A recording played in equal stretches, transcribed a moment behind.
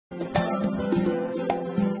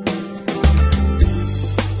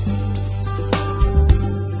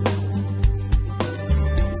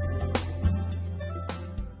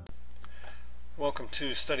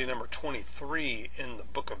to study number 23 in the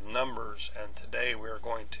book of Numbers, and today we are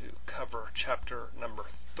going to cover chapter number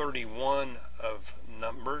 31 of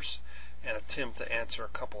Numbers and attempt to answer a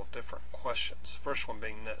couple of different questions. First one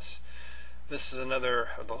being this. This is another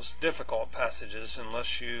of those difficult passages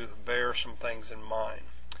unless you bear some things in mind.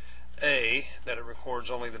 A, that it records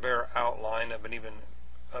only the bare outline of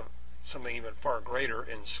something even far greater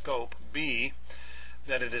in scope. B,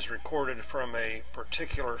 that it is recorded from a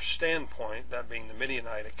particular standpoint, that being the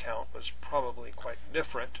Midianite account was probably quite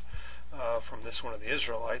different from this one of the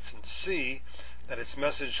Israelites. And C, that its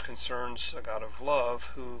message concerns a God of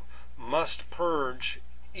love who must purge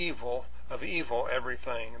of evil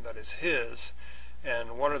everything that is his.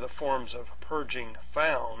 And what are the forms of purging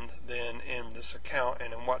found then in this account,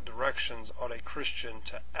 and in what directions ought a Christian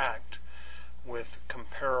to act with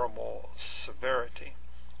comparable severity?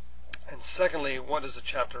 And secondly, what does the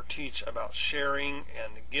chapter teach about sharing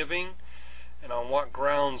and giving, and on what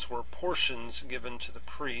grounds were portions given to the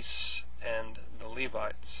priests and the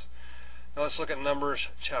Levites? Now let's look at Numbers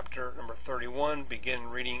chapter number 31, begin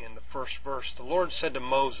reading in the first verse. The Lord said to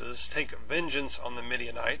Moses, "Take vengeance on the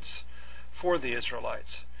Midianites for the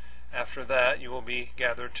Israelites. After that you will be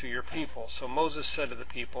gathered to your people." So Moses said to the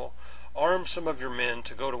people, "Arm some of your men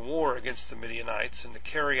to go to war against the Midianites and to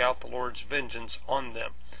carry out the Lord's vengeance on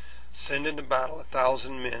them. Send into battle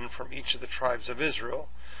 1,000 men from each of the tribes of Israel."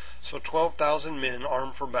 So 12,000 men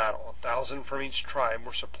armed for battle, 1,000 from each tribe,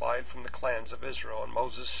 were supplied from the clans of Israel, and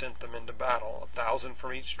Moses sent them into battle, 1,000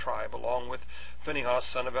 from each tribe, along with Phinehas,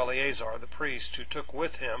 son of Eleazar, the priest, who took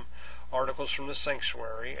with him articles from the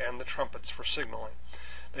sanctuary and the trumpets for signaling.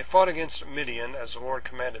 They fought against Midian, as the Lord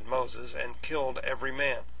commanded Moses, and killed every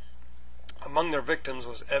man. Among their victims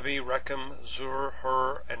was Evi, Rechem, Zur,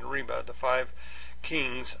 Hur, and Reba, the 5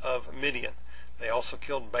 kings of Midian. They also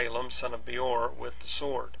killed Balaam, son of Beor, with the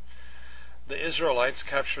sword. The Israelites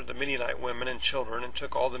captured the Midianite women and children and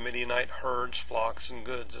took all the Midianite herds, flocks, and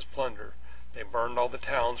goods as plunder. They burned all the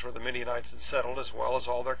towns where the Midianites had settled, as well as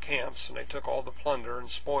all their camps, and they took all the plunder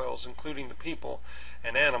and spoils, including the people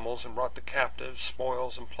and animals, and brought the captives,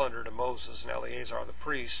 spoils, and plunder to Moses and Eleazar the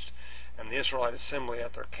priest and the Israelite assembly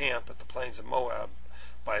at their camp at the plains of Moab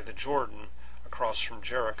by the Jordan, across from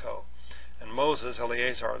Jericho. And Moses,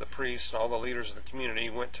 Eleazar the priest, and all the leaders of the community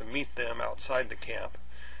went to meet them outside the camp.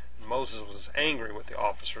 And Moses was angry with the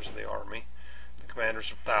officers of the army, the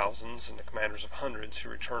commanders of thousands and the commanders of hundreds who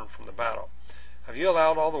returned from the battle. "Have you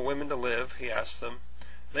allowed all the women to live?" he asked them.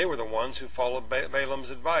 They were the ones who followed Balaam's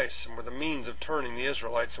advice and were the means of turning the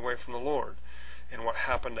Israelites away from the Lord in what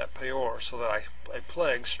happened at Peor, so that a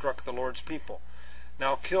plague struck the Lord's people.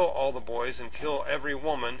 Now kill all the boys and kill every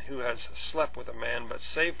woman who has slept with a man, but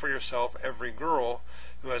save for yourself every girl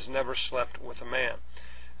who has never slept with a man.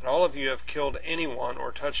 And all of you have killed anyone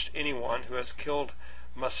or touched anyone who has killed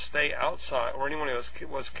must stay outside, or anyone who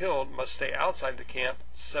was killed must stay outside the camp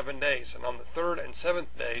 7 days. And on the 3rd and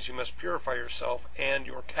 7th days you must purify yourself and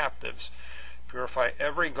your captives. Purify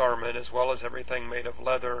every garment as well as everything made of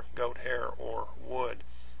leather, goat hair, or wood."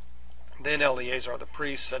 Then Eleazar the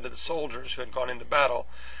priest said to the soldiers who had gone into battle,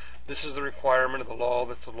 "This is the requirement of the law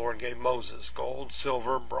that the Lord gave Moses. Gold,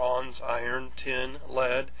 silver, bronze, iron, tin,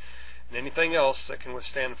 lead, and anything else that can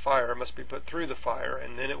withstand fire must be put through the fire,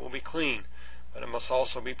 and then it will be clean. But it must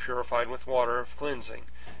also be purified with water of cleansing.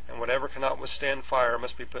 And whatever cannot withstand fire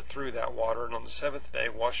must be put through that water. And on the 7th day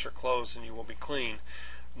wash your clothes, and you will be clean.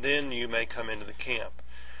 Then you may come into the camp."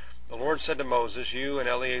 The Lord said to Moses, "You and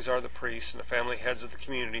Eleazar the priest and the family heads of the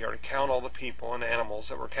community are to count all the people and animals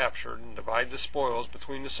that were captured, and divide the spoils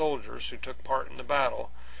between the soldiers who took part in the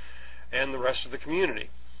battle and the rest of the community.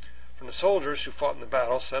 From the soldiers who fought in the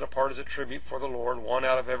battle, set apart as a tribute for the Lord 1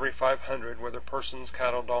 out of every 500, whether persons,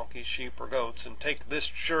 cattle, donkeys, sheep, or goats, and take this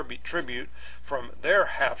tribute from their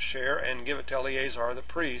half share and give it to Eleazar the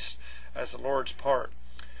priest as the Lord's part.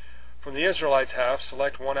 From the Israelites' half,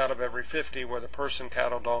 select 1 out of every 50, whether person,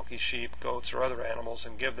 cattle, donkey, sheep, goats, or other animals,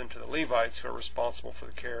 and give them to the Levites who are responsible for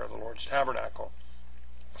the care of the Lord's tabernacle."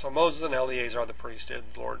 So Moses and Eleazar the priest did as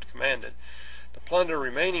the Lord commanded. The plunder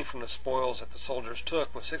remaining from the spoils that the soldiers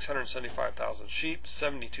took was 675,000 sheep,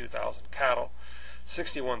 72,000 cattle,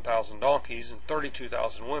 61,000 donkeys, and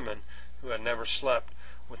 32,000 women who had never slept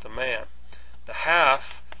with a man. The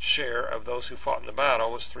half share of those who fought in the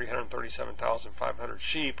battle was 337,500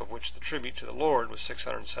 sheep, of which the tribute to the Lord was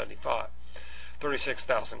 675.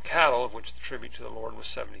 36,000 cattle, of which the tribute to the Lord was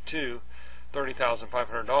 72.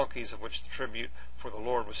 30,500 donkeys, of which the tribute for the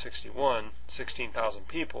Lord was 61, 16,000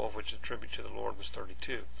 people, of which the tribute to the Lord was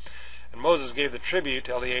 32. And Moses gave the tribute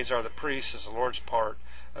to Eleazar the priest as the Lord's part,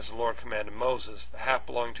 as the Lord commanded Moses. The half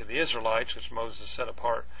belonging to the Israelites, which Moses set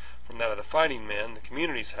apart from that of the fighting men. The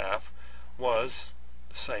community's half was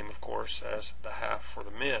the same, of course, as the half for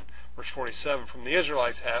the men. Verse 47, from the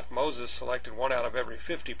Israelites' half, Moses selected one out of every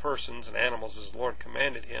 50 persons and animals as the Lord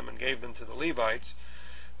commanded him, and gave them to the Levites,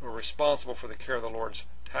 who were responsible for the care of the Lord's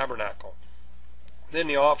tabernacle. Then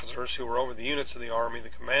the officers who were over the units of the army, the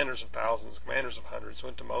commanders of thousands, commanders of hundreds,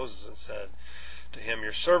 went to Moses and said to him,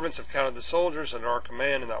 your servants have counted the soldiers under our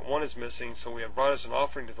command, and not one is missing, so we have brought as an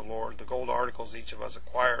offering to the Lord the gold articles each of us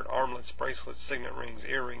acquired, armlets, bracelets, signet rings,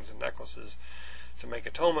 earrings, and necklaces, to make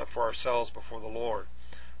atonement for ourselves before the Lord.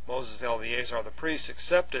 Moses and Eleazar the priest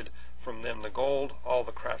accepted from them the gold, all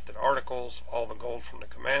the crafted articles, all the gold from the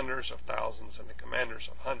commanders of thousands and the commanders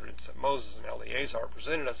of hundreds that Moses and Eleazar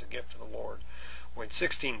presented as a gift to the Lord, weighed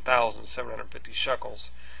 16,750 shekels,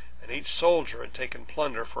 and each soldier had taken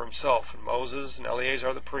plunder for himself. And Moses and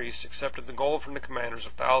Eleazar the priest accepted the gold from the commanders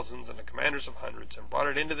of thousands and the commanders of hundreds, and brought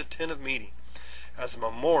it into the tent of meeting as a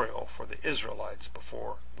memorial for the Israelites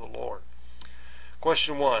before the Lord.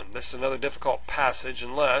 Question 1. This is another difficult passage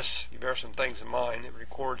unless you bear some things in mind. It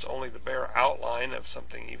records only the bare outline of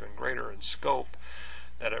something even greater in scope,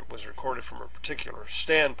 that it was recorded from a particular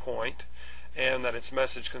standpoint, and that its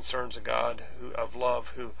message concerns a God of love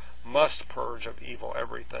who must purge of evil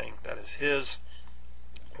everything that is his.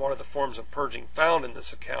 What are the forms of purging found in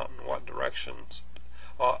this account, and what directions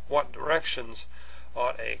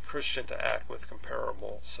ought a Christian to act with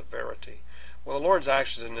comparable severity? Well, the Lord's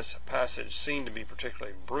actions in this passage seem to be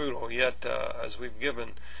particularly brutal, yet as we've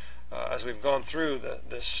gone through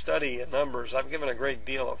this study in Numbers, I've given a great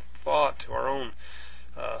deal of thought to our own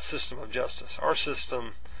system of justice. Our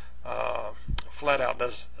system flat out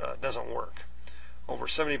doesn't work. Over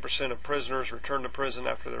 70% of prisoners return to prison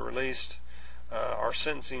after they're released. Our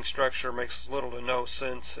sentencing structure makes little to no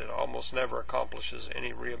sense. It almost never accomplishes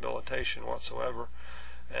any rehabilitation whatsoever.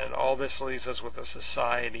 And all this leaves us with a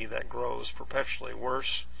society that grows perpetually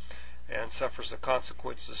worse and suffers the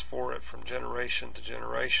consequences for it from generation to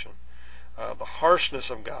generation. The harshness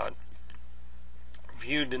of God,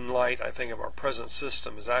 viewed in light, I think, of our present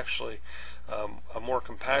system, is actually a more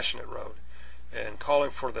compassionate road. And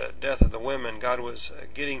calling for the death of the women, God was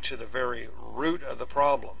getting to the very root of the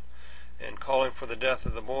problem. And calling for the death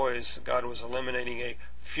of the boys, God was eliminating a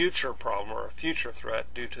future problem or a future threat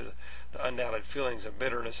due to the undoubted feelings of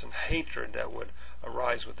bitterness and hatred that would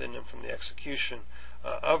arise within them from the execution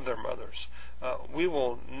of their mothers. We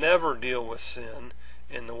will never deal with sin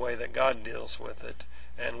in the way that God deals with it,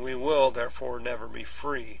 and we will therefore never be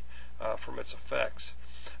free from its effects.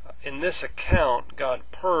 In this account, God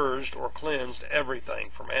purged or cleansed everything,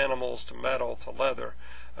 from animals to metal to leather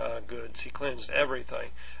goods. He cleansed everything.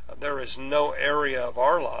 There is no area of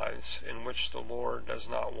our lives in which the Lord does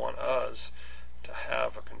not want us to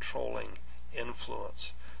have a controlling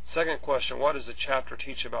influence. Second question, what does the chapter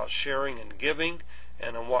teach about sharing and giving,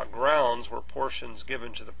 and on what grounds were portions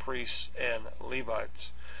given to the priests and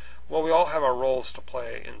Levites? Well, we all have our roles to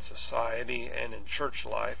play in society and in church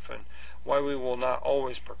life, and while we will not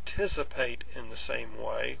always participate in the same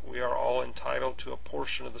way, we are all entitled to a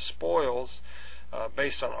portion of the spoils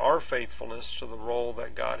based on our faithfulness to the role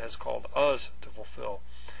that God has called us to fulfill.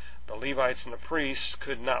 The Levites and the priests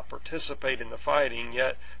could not participate in the fighting,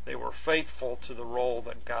 yet they were faithful to the role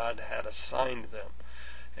that God had assigned them.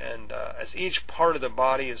 And as each part of the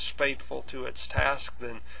body is faithful to its task,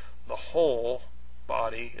 then the whole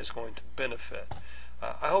body is going to benefit.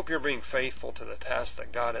 I hope you're being faithful to the task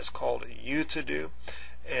that God has called you to do.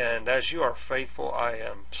 And as you are faithful, I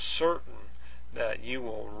am certain that you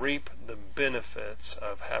will reap the benefits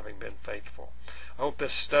of having been faithful. I hope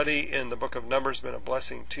this study in the book of Numbers has been a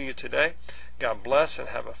blessing to you today. God bless and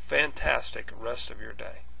have a fantastic rest of your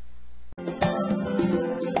day.